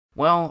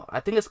Well, I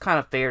think it's kind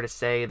of fair to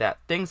say that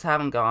things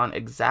haven't gone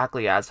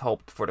exactly as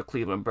hoped for the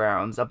Cleveland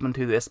Browns up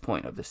until this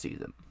point of the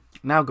season.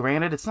 Now,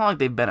 granted, it's not like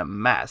they've been a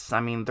mess. I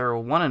mean, they're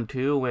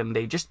 1-2, and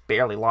they just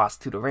barely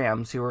lost to the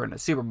Rams, who were in the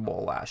Super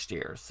Bowl last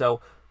year,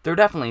 so they're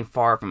definitely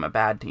far from a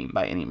bad team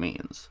by any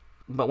means.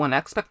 But when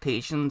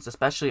expectations,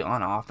 especially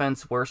on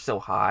offense, were so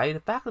high, the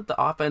fact that the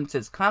offense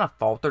has kind of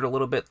faltered a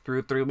little bit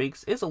through 3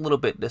 weeks is a little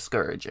bit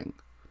discouraging.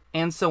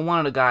 And so one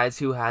of the guys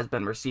who has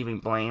been receiving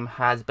blame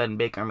has been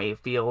Baker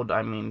Mayfield.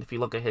 I mean, if you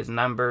look at his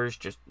numbers,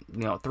 just,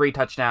 3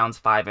 touchdowns,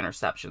 5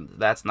 interceptions.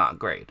 That's not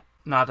great.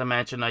 Not to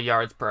mention a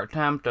yards per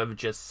attempt of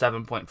just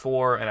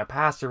 7.4 and a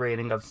passer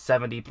rating of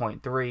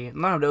 70.3.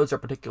 None of those are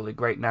particularly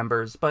great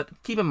numbers, but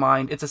keep in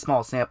mind, it's a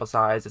small sample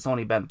size. It's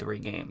only been 3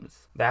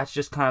 games. That's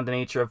just kind of the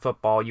nature of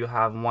football. You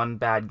have one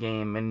bad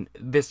game and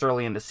this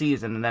early in the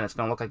season, and then it's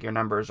going to look like your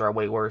numbers are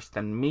way worse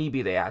than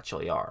maybe they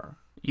actually are.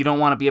 You don't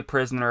want to be a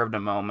prisoner of the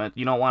moment.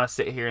 You don't want to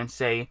sit here and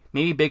say,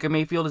 maybe Baker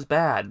Mayfield is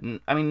bad.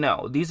 I mean,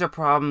 no. These are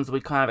problems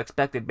we kind of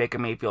expected Baker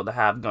Mayfield to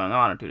have going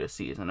on into this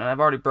season, and I've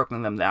already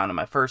broken them down in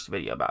my first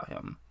video about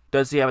him.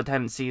 Does he have a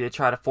tendency to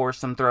try to force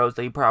some throws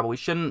that he probably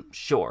shouldn't?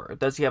 Sure.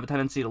 Does he have a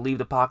tendency to leave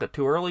the pocket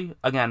too early?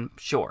 Again,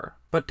 sure.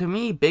 But to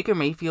me, Baker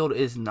Mayfield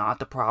is not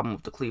the problem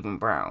with the Cleveland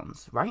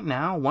Browns. Right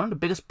now, one of the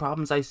biggest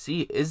problems I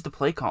see is the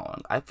play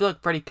calling. I feel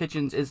like Freddie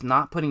Kitchens is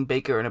not putting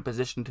Baker in a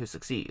position to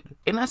succeed.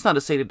 And that's not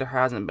to say that there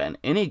hasn't been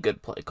any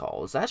good play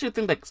calls. I actually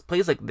think that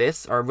plays like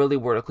this are really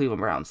where the Cleveland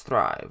Browns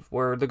thrive,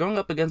 where they're going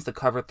up against the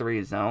cover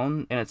 3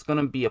 zone, and it's going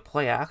to be a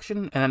play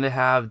action, and then they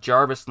have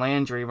Jarvis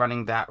Landry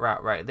running that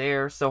route right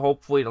there, so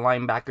hopefully the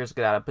linebackers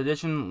get out of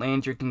position,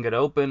 Landry can get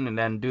open, and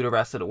then do the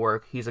rest of the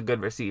work. He's a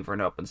good receiver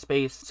in open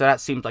space, so that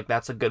seems like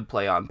that's a good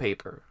play on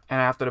paper. And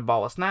after the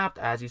ball is snapped,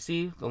 as you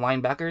see, the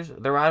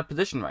linebackers, they're out of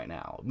position right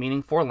now,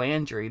 meaning for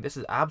Landry, this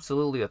is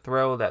absolutely a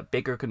throw that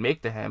Baker could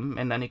make to him,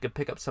 and then he could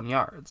pick up some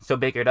yards. So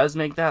Baker does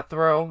make that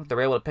throw,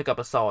 they're able to pick up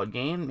a solid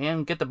gain,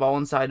 and get the ball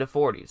inside the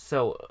 40s.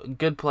 So,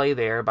 good play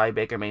there by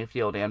Baker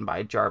Mayfield and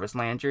by Jarvis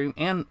Landry,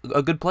 and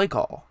a good play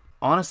call.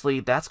 Honestly,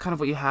 that's kind of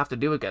what you have to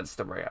do against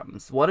the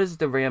Rams. What is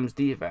the Rams'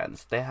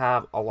 defense? They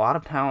have a lot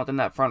of talent in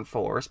that front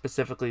 4,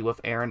 specifically with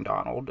Aaron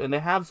Donald, and they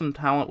have some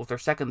talent with their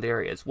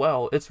secondary as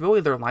well. It's really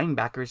their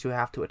linebackers who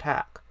have to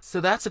attack. So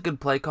that's a good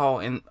play call,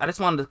 and I just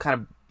wanted to kind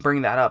of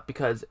bring that up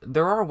because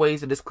there are ways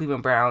that this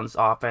Cleveland Browns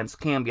offense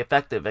can be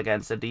effective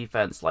against a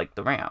defense like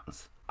the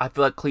Rams. I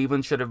feel like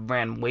Cleveland should have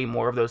ran way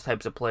more of those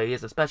types of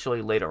plays,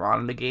 especially later on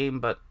in the game,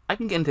 but I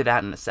can get into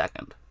that in a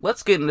second.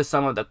 Let's get into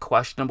some of the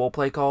questionable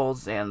play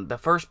calls, and the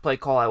first play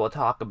call I will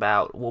talk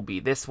about will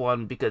be this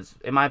one, because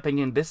in my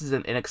opinion, this is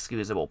an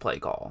inexcusable play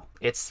call.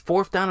 It's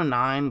 4th down and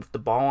 9 with the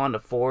ball on the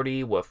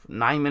 40 with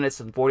 9 minutes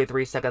and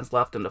 43 seconds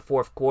left in the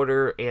 4th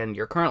quarter, and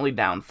you're currently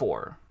down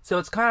 4. So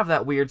it's kind of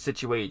that weird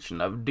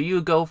situation of, do you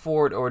go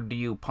for it or do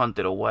you punt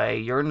it away?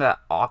 You're in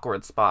that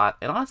awkward spot,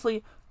 and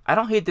honestly, I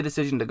don't hate the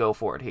decision to go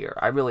for it here.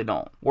 I really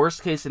don't.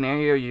 Worst case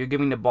scenario, you're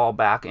giving the ball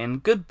back in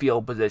good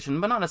field position,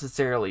 but not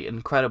necessarily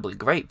incredibly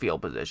great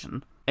field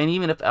position. And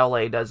even if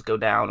LA does go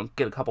down and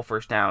get a couple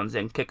first downs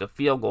and kick a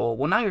field goal,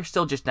 well, now you're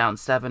still just down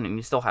 7 and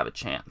you still have a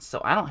chance.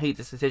 So I don't hate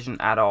this decision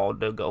at all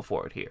to go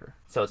for it here.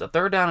 So it's a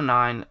 3rd down and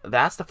 9.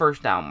 That's the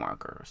first down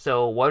marker.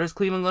 So what is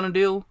Cleveland going to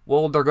do?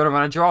 Well, they're going to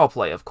run a draw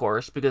play, of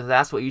course, because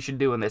that's what you should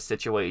do in this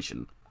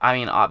situation. I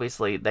mean,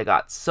 obviously, they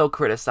got so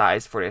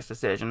criticized for this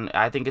decision.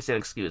 I think it's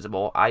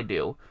inexcusable. I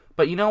do.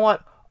 But you know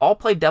what? I'll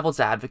play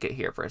devil's advocate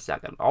here for a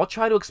second. I'll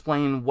try to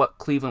explain what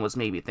Cleveland was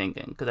maybe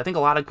thinking, because I think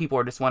a lot of people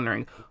are just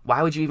wondering,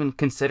 why would you even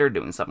consider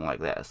doing something like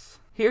this?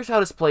 Here's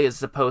how this play is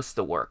supposed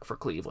to work for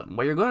Cleveland.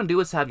 What you're going to do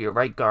is have your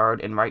right guard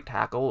and right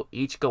tackle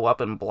each go up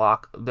and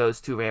block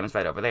those 2 Rams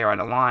right over there on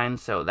the line,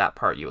 so that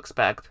part you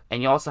expect.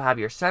 And you also have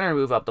your center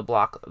move up to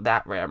block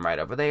that Ram right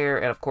over there,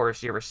 and of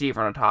course your receiver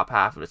on the top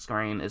half of the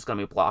screen is going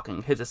to be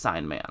blocking his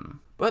assigned man.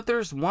 But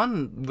there's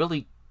one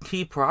really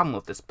key problem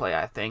with this play,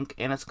 I think,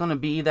 and it's going to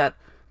be that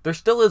there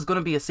still is going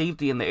to be a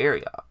safety in the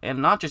area.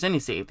 And not just any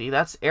safety,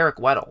 that's Eric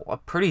Weddle, a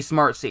pretty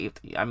smart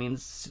safety. I mean,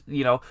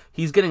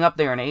 he's getting up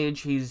there in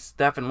age. He's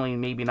definitely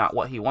maybe not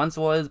what he once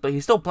was, but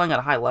he's still playing at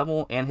a high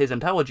level, and his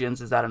intelligence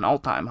is at an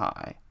all-time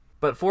high.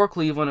 But for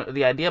Cleveland,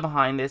 the idea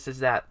behind this is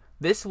that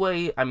this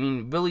way, I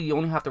mean, really you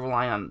only have to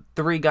rely on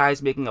 3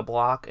 guys making a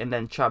block and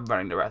then Chubb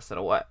running the rest of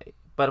the way.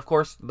 But of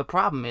course, the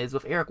problem is,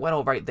 with Eric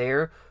Weddle right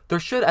there, there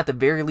should at the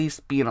very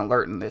least be an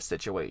alert in this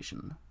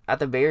situation. At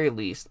the very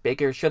least,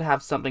 Baker should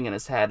have something in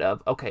his head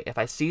of, okay, if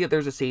I see that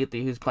there's a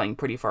safety who's playing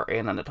pretty far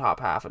in on the top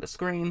half of the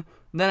screen,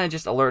 then I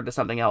just alert to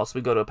something else, we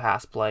go to a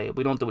pass play,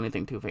 we don't do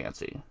anything too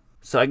fancy.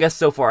 So I guess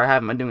so far I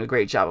haven't been doing a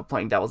great job of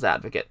playing devil's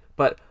advocate,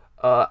 but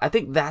I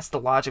think that's the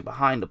logic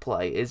behind the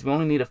play, is we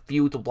only need a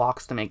few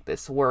blocks to make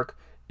this work.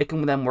 It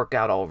can then work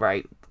out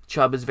alright.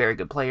 Chubb is a very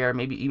good player.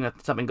 Maybe even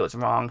if something goes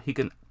wrong, he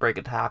can break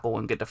a tackle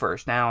and get the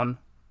first down.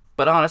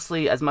 But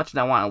honestly, as much as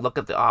I want to look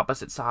at the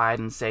opposite side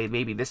and say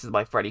maybe this is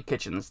why Freddie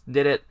Kitchens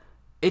did it,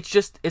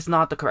 it's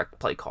not the correct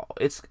play call.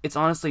 It's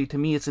honestly, to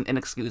me, it's an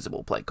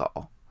inexcusable play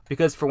call.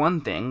 Because for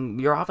one thing,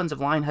 your offensive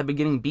line had been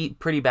getting beat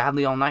pretty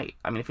badly all night.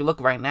 I mean, if you look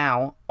right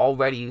now,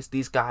 already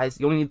these guys,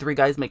 you only need 3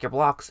 guys to make your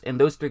blocks, and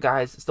those 3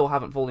 guys still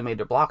haven't fully made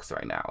their blocks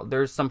right now.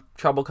 There's some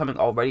trouble coming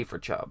already for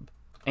Chubb.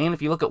 And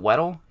if you look at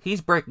Weddle,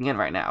 he's breaking in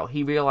right now.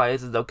 He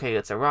realizes, okay,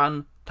 it's a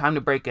run, time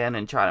to break in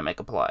and try to make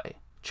a play.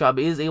 Chubb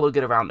is able to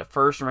get around the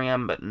first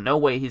ram, but no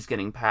way he's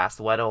getting past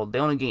Weddle. They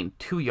only gained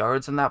 2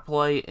 yards in that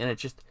play, and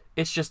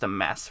it's just a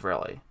mess,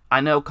 really. I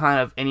know kind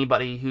of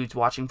anybody who's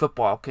watching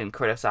football can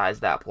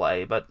criticize that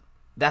play, but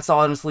that's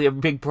honestly a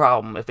big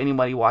problem if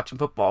anybody watching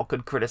football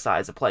could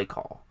criticize a play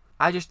call.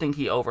 I just think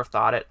he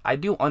overthought it. I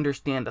do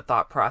understand the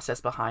thought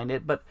process behind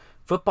it, but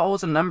football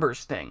is a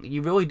numbers thing.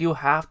 You really do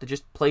have to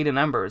just play the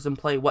numbers and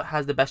play what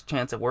has the best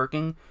chance of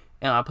working.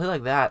 And on a play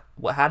like that,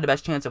 what had the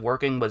best chance of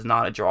working was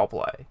not a draw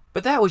play.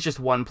 But that was just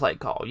one play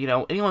call. You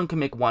know, anyone can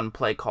make one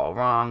play call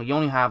wrong. You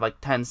only have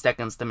like 10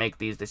 seconds to make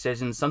these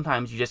decisions.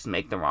 Sometimes you just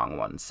make the wrong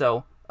one.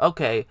 So,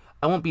 okay,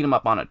 I won't beat him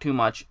up on it too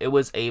much. It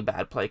was a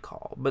bad play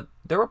call. But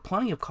there were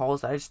plenty of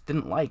calls that I just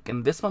didn't like.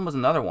 And this one was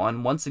another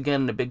one, once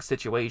again in a big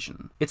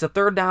situation. It's a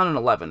 3rd down and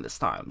 11 this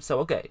time. So,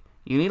 okay,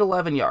 you need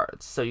 11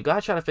 yards. So you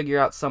gotta try to figure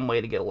out some way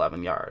to get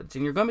 11 yards.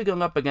 And you're going to be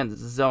going up against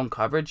zone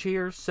coverage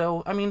here.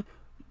 So, I mean,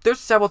 there's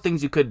several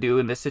things you could do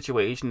in this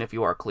situation if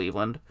you are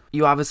Cleveland.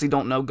 You obviously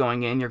don't know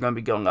going in you're going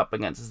to be going up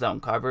against zone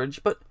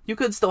coverage, but you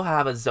could still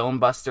have a zone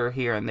buster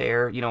here and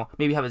there. You know,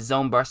 maybe have a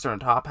zone buster on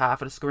the top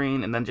half of the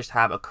screen and then just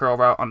have a curl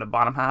route on the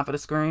bottom half of the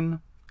screen.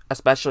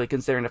 Especially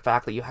considering the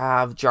fact that you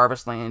have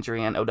Jarvis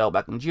Landry and Odell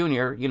Beckham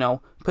Jr., you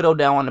know, put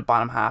Odell on the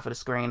bottom half of the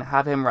screen,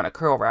 have him run a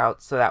curl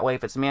route, so that way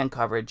if it's man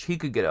coverage, he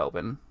could get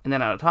open. And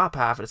then on the top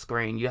half of the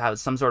screen, you have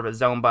some sort of a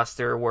zone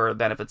buster, where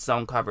then if it's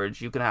zone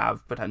coverage, you can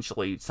have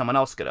potentially someone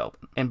else get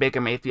open. And Baker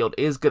Mayfield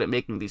is good at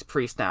making these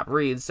pre-snap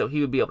reads, so he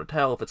would be able to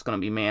tell if it's going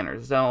to be man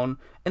or zone,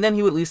 and then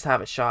he would at least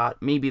have a shot.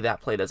 Maybe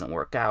that play doesn't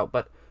work out,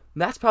 but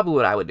that's probably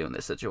what I would do in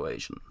this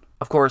situation.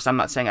 Of course, I'm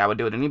not saying I would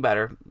do it any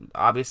better.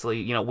 Obviously,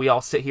 you know, we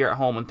all sit here at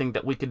home and think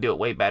that we could do it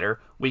way better.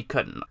 We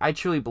couldn't. I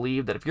truly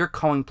believe that if you're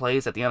calling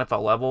plays at the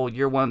NFL level,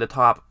 you're one of the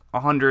top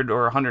 100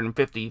 or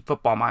 150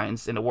 football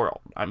minds in the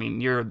world. I mean,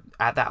 you're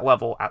at that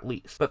level at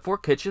least. But for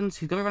Kitchens,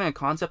 he's going to be running a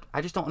concept.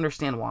 I just don't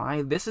understand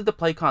why. This is the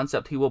play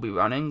concept he will be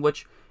running,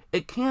 which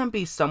it can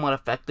be somewhat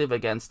effective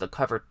against the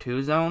cover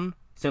 2 zone.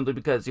 Simply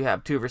because you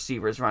have 2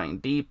 receivers running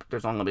deep,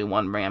 there's only going to be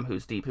 1 ram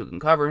who's deep who can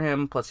cover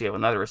him, plus you have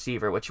another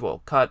receiver which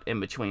will cut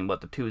in between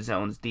what the 2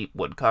 zones deep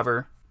would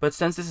cover. But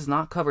since this is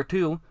not cover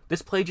 2,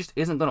 this play just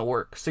isn't going to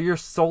work. So you're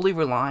solely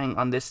relying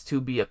on this to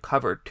be a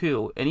cover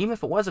 2, and even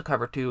if it was a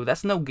cover 2,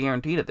 that's no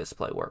guarantee that this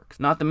play works.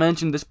 Not to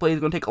mention, this play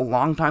is going to take a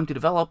long time to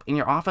develop, and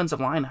your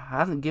offensive line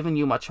hasn't given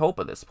you much hope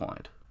at this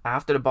point.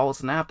 After the ball is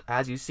snapped,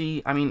 as you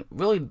see, I mean,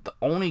 really the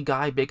only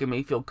guy Baker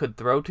Mayfield could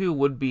throw to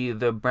would be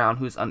the Brown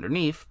who's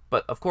underneath,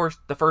 but of course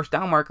the first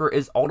down marker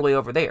is all the way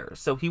over there,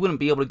 so he wouldn't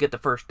be able to get the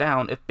first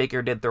down if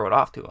Baker did throw it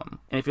off to him.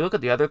 And if you look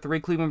at the other 3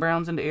 Cleveland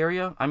Browns in the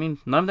area, I mean,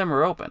 none of them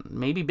are open.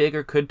 Maybe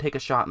Baker could take a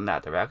shot in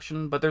that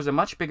direction, but there's a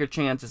much bigger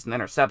chance it's an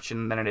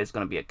interception than it is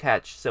going to be a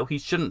catch, so he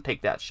shouldn't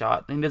take that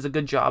shot, and he does a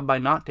good job by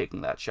not taking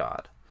that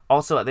shot.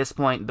 Also, at this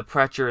point, the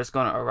pressure is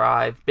going to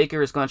arrive.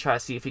 Baker is going to try to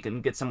see if he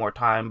can get some more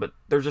time, but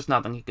there's just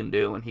nothing he can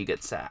do, and he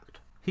gets sacked.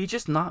 He's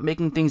just not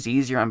making things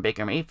easier on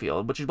Baker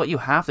Mayfield, which is what you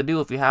have to do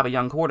if you have a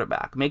young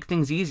quarterback. Make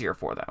things easier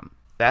for them.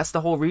 That's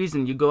the whole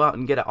reason you go out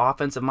and get an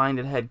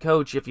offensive-minded head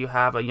coach if you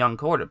have a young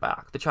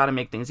quarterback, to try to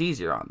make things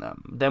easier on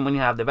them. Then when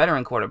you have the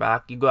veteran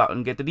quarterback, you go out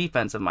and get the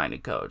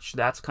defensive-minded coach.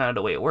 That's kind of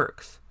the way it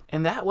works.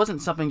 And that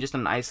wasn't something just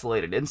an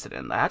isolated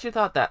incident. I actually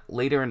thought that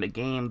later in the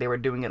game they were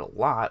doing it a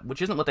lot,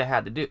 which isn't what they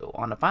had to do.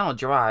 On the final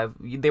drive,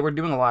 they were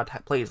doing a lot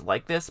of plays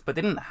like this, but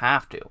they didn't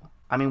have to.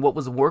 I mean, what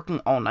was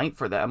working all night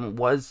for them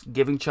was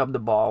giving Chubb the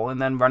ball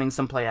and then running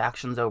some play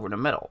actions over the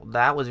middle.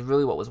 That was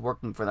really what was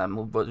working for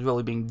them, was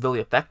really being really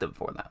effective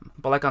for them.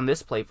 But like on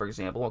this play, for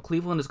example, what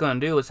Cleveland is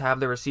going to do is have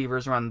the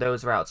receivers run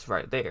those routes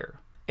right there.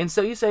 And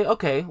so you say,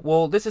 okay,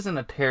 well, this isn't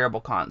a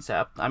terrible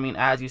concept. I mean,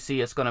 as you see,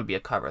 it's going to be a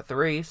cover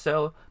 3,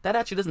 so that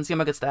actually doesn't seem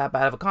like it's that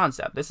bad of a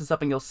concept. This is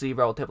something you'll see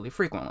relatively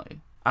frequently.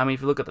 I mean,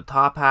 if you look at the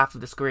top half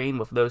of the screen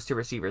with those 2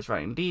 receivers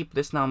running deep,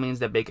 this now means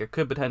that Baker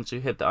could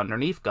potentially hit the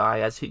underneath guy,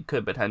 as he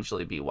could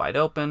potentially be wide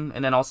open.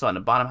 And then also on the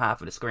bottom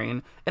half of the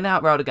screen, an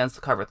out route against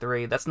the cover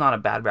 3, that's not a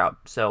bad route.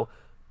 So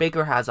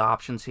Baker has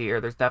options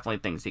here. There's definitely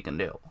things he can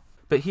do.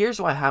 But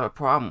here's why I have a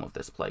problem with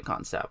this play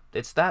concept.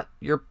 It's that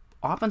your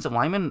offensive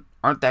linemen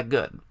aren't that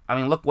good. I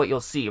mean, look what you'll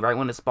see right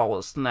when this ball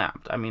is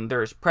snapped. I mean,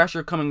 there's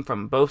pressure coming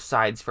from both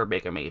sides for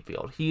Baker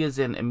Mayfield. He is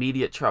in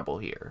immediate trouble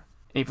here.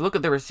 And if you look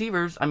at the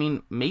receivers, I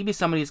mean, maybe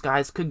some of these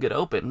guys could get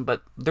open,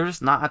 but they're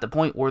just not at the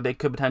point where they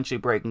could potentially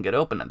break and get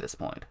open at this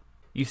point.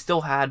 You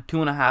still had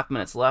 2.5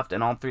 minutes left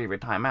in all 3 of your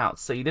timeouts,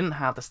 so you didn't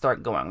have to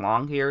start going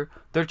long here.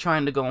 They're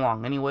trying to go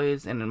long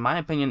anyways, and in my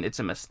opinion, it's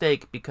a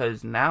mistake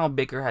because now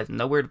Baker has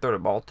nowhere to throw the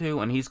ball to,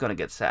 and he's going to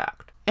get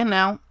sacked. And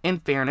now, in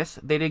fairness,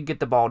 they did get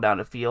the ball down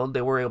the field.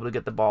 They were able to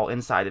get the ball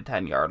inside the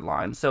 10-yard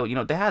line. So, you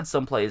know, they had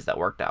some plays that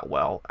worked out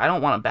well. I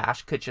don't want to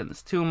bash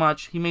Kitchens too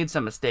much. He made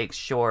some mistakes,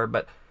 sure,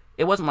 but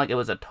it wasn't like it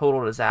was a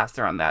total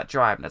disaster on that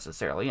drive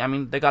necessarily. I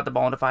mean, they got the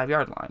ball into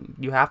 5-yard line.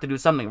 You have to do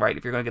something right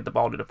if you're going to get the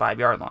ball to the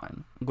 5-yard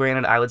line.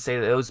 Granted, I would say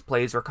that those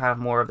plays were kind of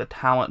more of the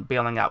talent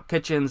bailing out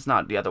Kitchens,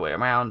 not the other way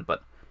around,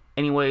 but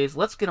anyways,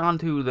 let's get on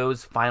to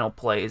those final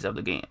plays of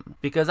the game,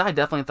 because I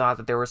definitely thought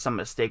that there were some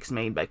mistakes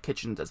made by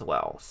Kitchens as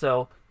well.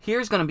 So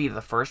here's going to be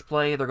the first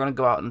play. They're going to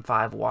go out in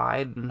 5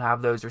 wide and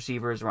have those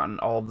receivers run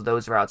all of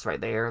those routes right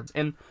there,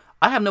 and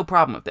I have no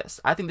problem with this.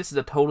 I think this is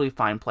a totally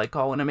fine play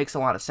call, and it makes a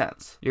lot of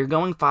sense. You're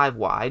going 5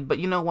 wide, but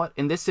you know what?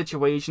 In this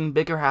situation,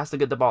 Baker has to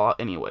get the ball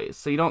out anyways,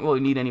 so you don't really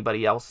need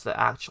anybody else to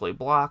actually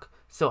block.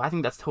 So I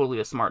think that's totally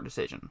a smart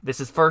decision.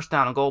 This is first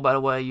down and goal, by the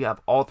way. You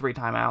have all 3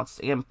 timeouts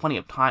and plenty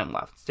of time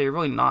left, so you're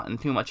really not in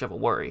too much of a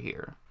worry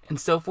here. And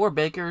so for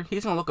Baker,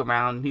 he's going to look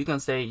around and he's going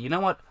to say, you know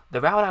what?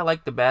 The route I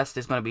like the best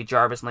is going to be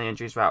Jarvis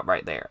Landry's route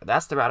right there.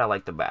 That's the route I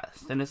like the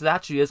best. And this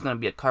actually is going to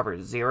be a cover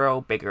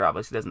 0. Baker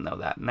obviously doesn't know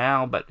that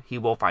now, but he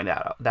will find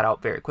that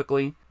out very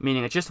quickly.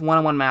 Meaning it's just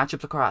one-on-one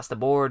matchups across the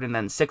board, and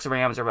then 6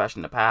 Rams are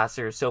rushing the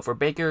passer. So for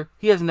Baker,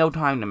 he has no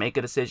time to make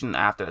a decision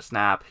after the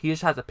snap. He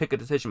just has to pick a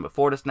decision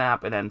before the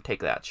snap and then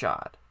take that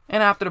shot.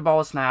 And after the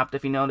ball is snapped,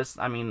 if you notice,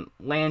 I mean,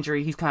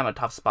 Landry, he's kind of a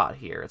tough spot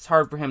here. It's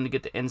hard for him to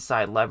get the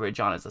inside leverage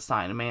on his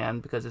assigned man,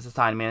 because his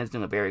assigned man is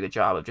doing a very good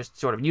job of just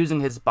sort of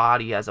using his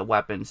body as a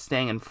weapon,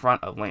 staying in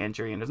front of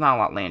Landry, and there's not a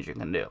lot Landry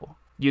can do.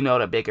 You know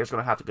that Baker's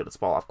going to have to get this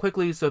ball off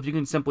quickly, so if you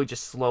can simply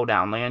just slow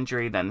down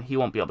Landry, then he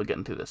won't be able to get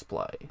into this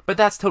play. But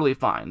that's totally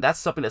fine. That's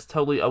something that's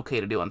totally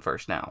okay to do on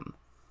first down.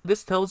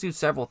 This tells you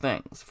several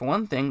things. For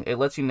one thing, it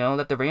lets you know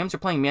that the Rams are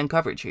playing man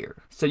coverage here.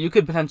 So you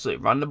could potentially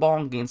run the ball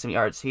and gain some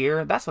yards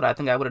here. That's what I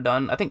think I would have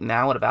done. I think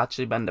now would have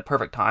actually been the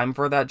perfect time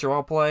for that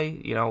draw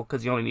play, you know,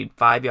 because you only need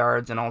 5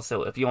 yards, and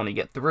also if you only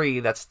get 3,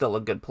 that's still a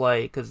good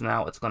play, because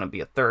now it's going to be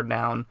a 3rd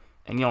down,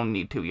 and you only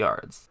need 2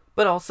 yards.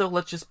 But also,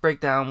 let's just break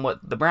down what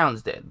the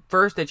Browns did.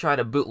 First, they tried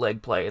a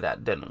bootleg play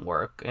that didn't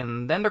work,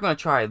 and then they're going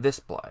to try this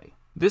play.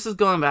 This is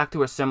going back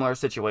to a similar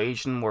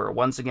situation where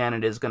once again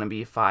it is going to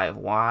be 5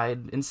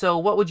 wide. And so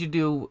what would you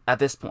do at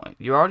this point?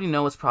 You already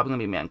know it's probably going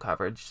to be man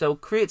coverage, so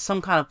create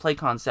some kind of play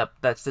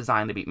concept that's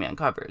designed to beat man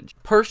coverage.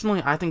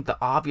 Personally, I think the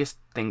obvious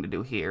thing to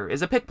do here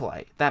is a pick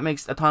play. That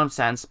makes a ton of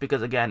sense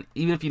because, again,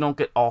 even if you don't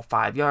get all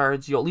 5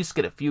 yards, you'll at least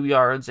get a few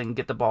yards and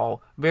get the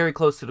ball very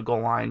close to the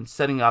goal line,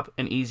 setting up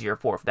an easier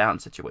 4th down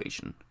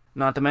situation.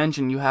 Not to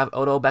mention, you have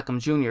Odell Beckham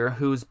Jr.,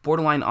 who's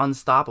borderline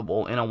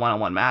unstoppable in a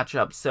one-on-one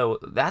matchup, so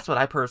that's what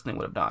I personally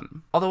would have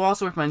done. Although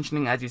also worth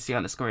mentioning, as you see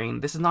on the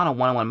screen, this is not a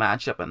one-on-one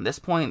matchup at this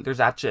point. There's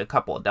actually a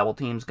couple of double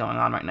teams going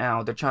on right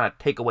now. They're trying to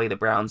take away the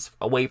Browns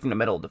away from the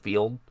middle of the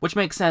field, which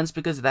makes sense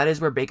because that is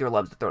where Baker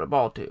loves to throw the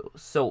ball to.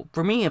 So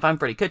for me, if I'm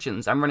Freddie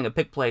Kitchens, I'm running a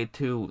pick play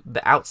to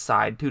the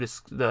outside, to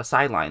the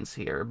sidelines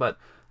here, but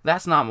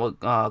that's not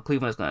what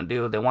Cleveland is going to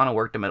do. They want to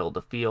work the middle of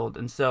the field,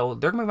 and so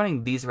they're going to be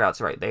running these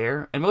routes right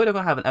there, and really they're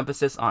going to have an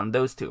emphasis on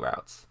those 2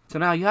 routes. So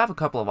now you have a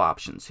couple of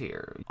options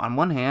here. On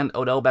one hand,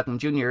 Odell Beckham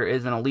Jr.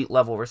 is an elite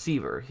level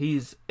receiver.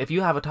 If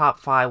you have a top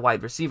 5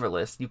 wide receiver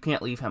list, you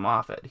can't leave him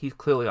off it. He's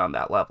clearly on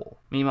that level.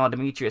 Meanwhile,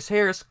 Demetrius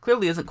Harris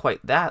clearly isn't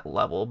quite that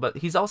level, but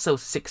he's also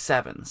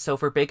 6'7", so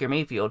for Baker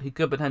Mayfield, he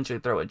could potentially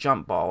throw a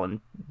jump ball,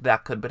 and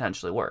that could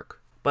potentially work.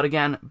 But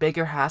again,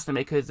 Baker has to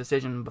make his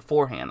decision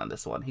beforehand on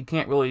this one. He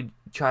can't really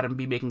try to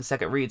be making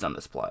second reads on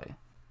this play.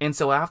 And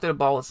so after the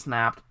ball is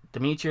snapped,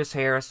 Demetrius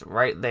Harris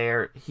right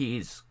there,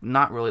 he's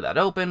not really that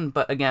open,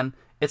 but again,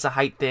 it's a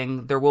height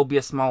thing. There will be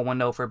a small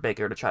window for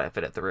Baker to try to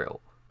fit it through.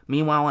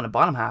 Meanwhile, on the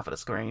bottom half of the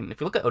screen, if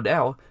you look at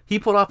Odell, he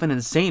pulled off an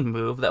insane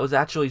move that was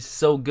actually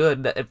so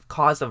good that it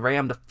caused the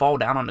Ram to fall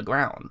down on the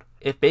ground.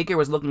 If Baker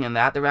was looking in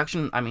that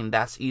direction, I mean,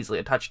 that's easily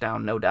a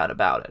touchdown, no doubt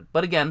about it.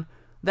 But again,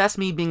 that's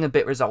me being a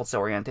bit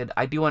results-oriented.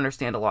 I do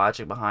understand the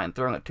logic behind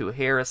throwing it to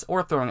Harris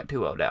or throwing it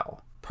to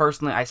Odell.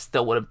 Personally, I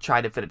still would have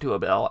tried to fit it to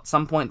Odell at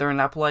some point during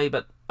that play,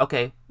 but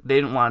okay, they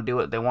didn't want to do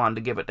it. They wanted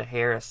to give it to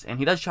Harris, and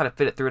he does try to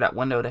fit it through that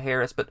window to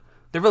Harris, but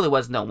there really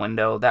was no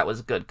window. That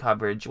was good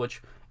coverage,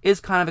 which is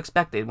kind of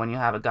expected when you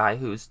have a guy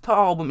who's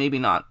tall, but maybe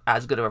not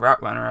as good of a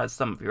route runner as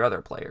some of your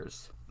other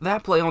players.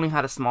 That play only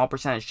had a small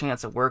percentage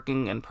chance of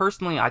working, and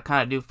personally, I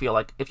kind of do feel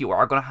like if you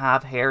are going to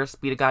have Harris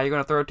be the guy you're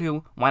going to throw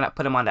to, why not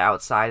put him on the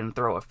outside and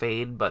throw a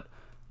fade, but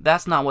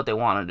that's not what they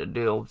wanted to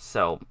do,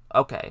 so,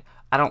 okay.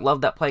 I don't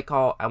love that play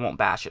call, I won't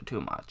bash it too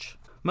much.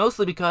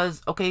 Mostly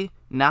because, okay,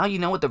 now you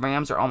know what the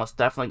Rams are almost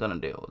definitely going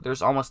to do.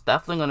 There's almost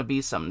definitely going to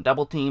be some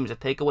double teams that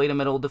take away the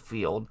middle of the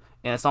field,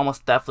 and it's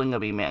almost definitely going to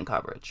be man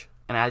coverage.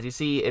 And as you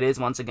see, it is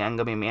once again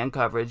going to be man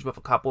coverage with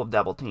a couple of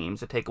double teams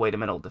to take away the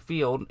middle of the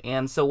field.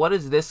 And so what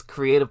is this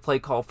creative play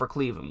call for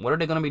Cleveland? What are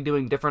they going to be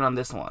doing different on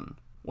this one?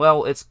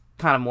 Well, it's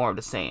kind of more of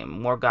the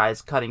same. More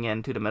guys cutting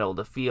into the middle of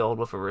the field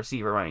with a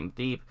receiver running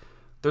deep.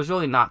 There's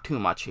really not too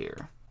much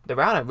here. The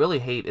route I really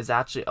hate is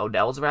actually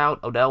Odell's route.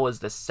 Odell is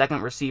the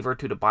second receiver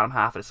to the bottom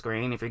half of the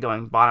screen. If you're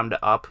going bottom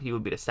to up, he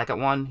would be the second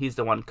one. He's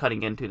the one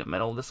cutting into the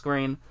middle of the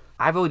screen.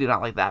 I really do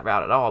not like that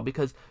route at all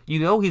because you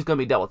know he's going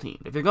to be double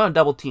teamed. If you're going to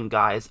double team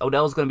guys,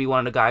 Odell's going to be one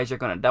of the guys you're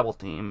going to double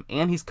team,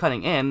 and he's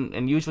cutting in,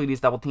 and usually these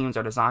double teams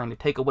are designed to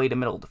take away the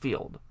middle of the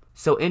field.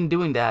 So in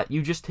doing that,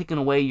 you've just taken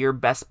away your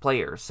best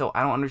player. So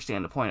I don't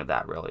understand the point of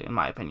that, really, in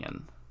my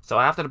opinion. So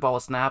after the ball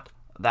is snapped,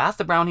 that's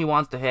the Brown he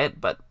wants to hit,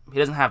 but he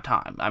doesn't have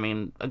time. I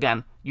mean,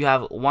 again, you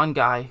have one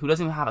guy who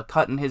doesn't even have a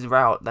cut in his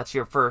route. That's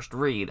your first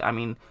read. I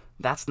mean,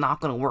 that's not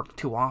going to work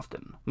too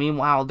often.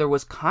 Meanwhile, there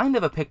was kind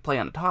of a pick play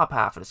on the top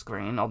half of the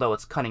screen, although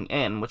it's cutting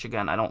in, which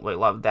again, I don't really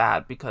love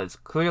that, because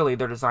clearly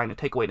they're designed to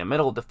take away the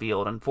middle of the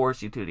field and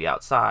force you to the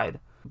outside.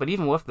 But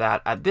even with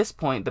that, at this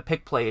point, the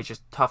pick play is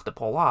just tough to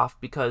pull off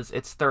because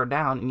it's third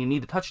down and you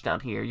need a touchdown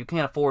here. You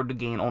can't afford to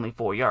gain only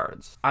 4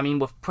 yards. I mean,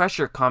 with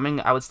pressure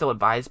coming, I would still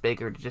advise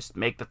Baker to just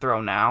make the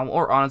throw now,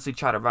 or honestly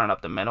try to run it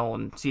up the middle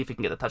and see if he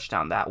can get the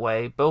touchdown that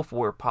way. Both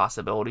were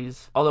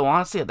possibilities. Although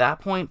honestly, at that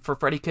point, for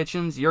Freddie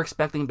Kitchens, you're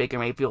expecting Baker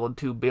Mayfield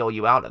to bail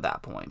you out at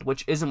that point,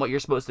 which isn't what you're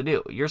supposed to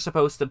do. You're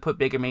supposed to put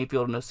Baker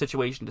Mayfield in a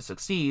situation to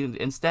succeed.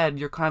 Instead,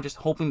 you're kind of just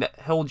hoping that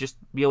he'll just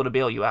be able to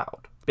bail you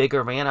out.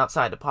 Baker ran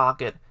outside the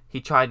pocket. He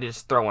tried to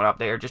just throw it up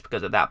there just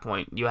because at that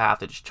point you have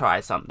to just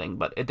try something,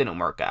 but it didn't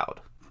work out.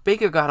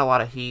 Baker got a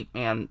lot of heat,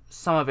 and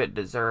some of it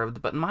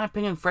deserved, but in my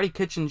opinion, Freddie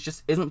Kitchens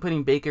just isn't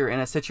putting Baker in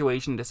a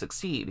situation to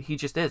succeed. He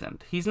just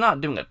isn't. He's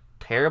not doing a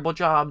terrible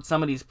job.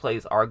 Some of these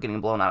plays are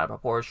getting blown out of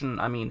proportion.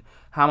 I mean,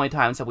 how many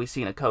times have we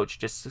seen a coach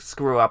just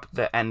screw up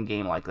the end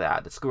game like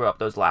that, to screw up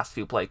those last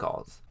few play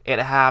calls? It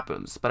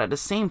happens, but at the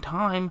same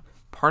time,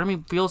 part of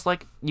me feels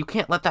like you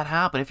can't let that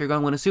happen if you're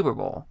going to win a Super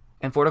Bowl.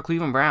 And for the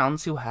Cleveland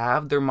Browns, who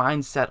have their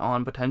minds set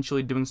on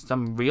potentially doing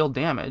some real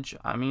damage,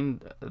 I mean,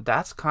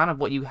 that's kind of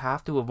what you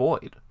have to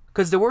avoid.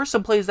 Because there were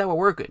some plays that were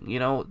working. You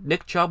know,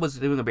 Nick Chubb was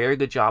doing a very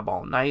good job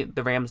all night.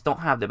 The Rams don't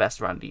have the best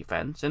run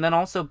defense. And then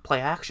also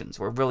play actions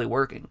were really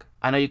working.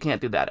 I know you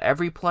can't do that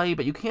every play,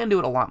 but you can do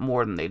it a lot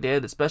more than they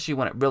did, especially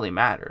when it really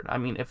mattered. I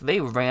mean, if they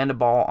ran the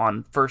ball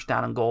on first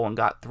down and goal and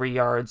got 3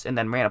 yards and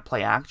then ran a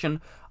play action,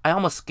 I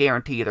almost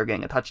guarantee they're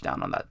getting a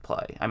touchdown on that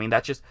play. I mean,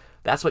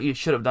 that's what you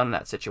should have done in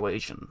that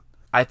situation.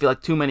 I feel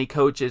like too many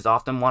coaches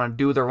often want to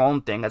do their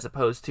own thing as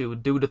opposed to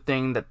do the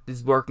thing that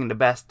is working the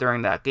best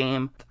during that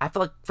game. I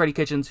feel like Freddie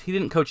Kitchens, he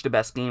didn't coach the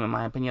best game in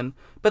my opinion,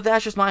 but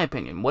that's just my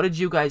opinion. What did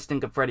you guys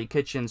think of Freddie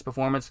Kitchens'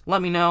 performance?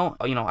 Let me know.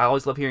 You know, I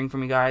always love hearing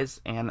from you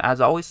guys, and as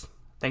always,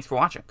 thanks for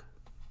watching.